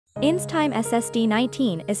Instime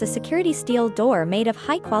SSD19 is a security steel door made of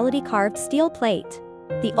high-quality carved steel plate.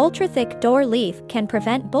 The ultra-thick door leaf can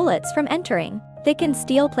prevent bullets from entering. Thickened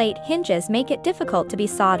steel plate hinges make it difficult to be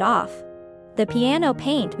sawed off. The piano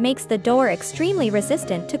paint makes the door extremely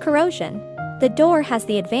resistant to corrosion. The door has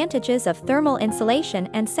the advantages of thermal insulation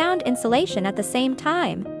and sound insulation at the same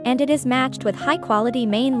time, and it is matched with high-quality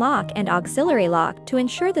main lock and auxiliary lock to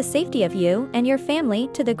ensure the safety of you and your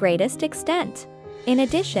family to the greatest extent. In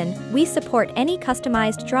addition, we support any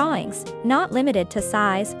customized drawings, not limited to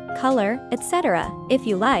size, color, etc. If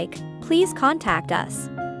you like, please contact us.